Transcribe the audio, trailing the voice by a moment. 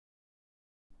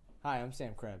Hi, I'm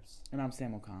Sam Krebs. And I'm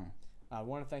Sam O'Connell. I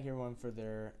want to thank everyone for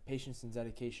their patience and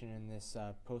dedication in this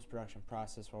post-production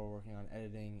process while we're working on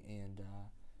editing and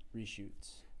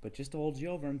reshoots. But just to hold you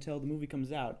over until the movie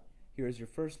comes out, here is your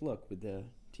first look with the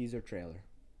teaser trailer.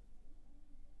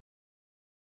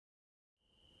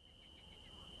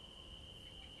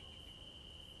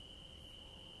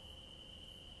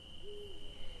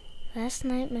 Last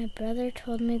night my brother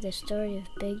told me the story of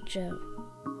Big Joe.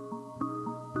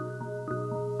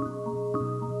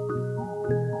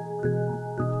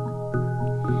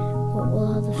 What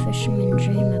will all the fishermen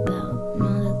dream about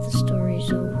now that the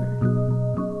story's over?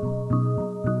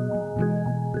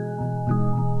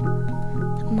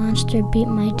 The monster beat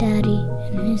my daddy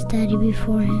and his daddy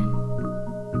before him.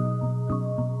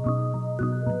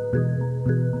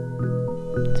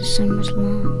 The summer's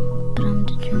long, but I'm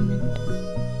determined.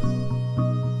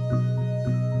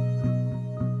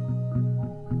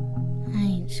 I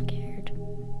ain't scared.